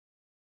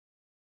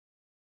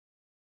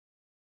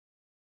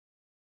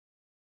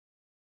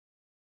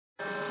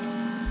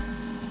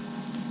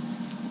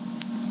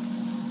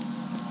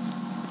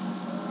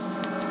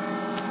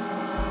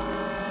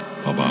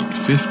About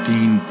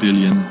 15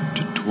 billion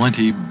to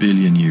 20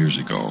 billion years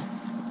ago,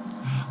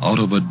 out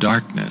of a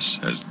darkness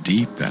as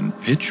deep and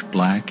pitch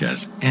black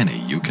as any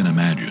you can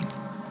imagine,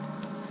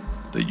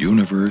 the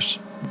universe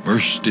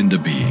burst into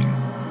being.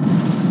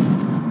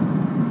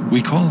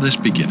 We call this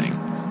beginning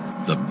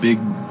the Big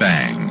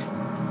Bang.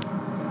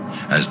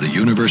 As the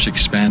universe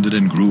expanded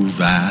and grew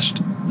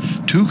vast,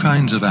 two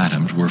kinds of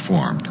atoms were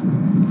formed,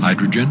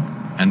 hydrogen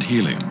and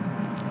helium.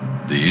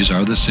 These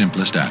are the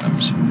simplest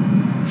atoms.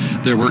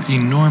 There were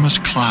enormous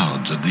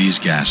clouds of these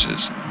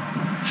gases.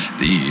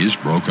 These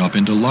broke up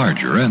into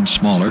larger and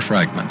smaller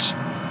fragments.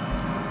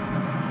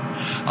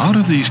 Out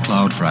of these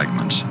cloud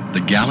fragments,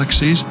 the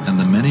galaxies and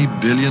the many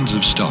billions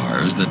of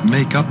stars that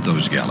make up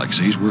those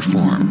galaxies were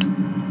formed.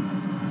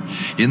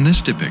 In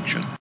this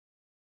depiction,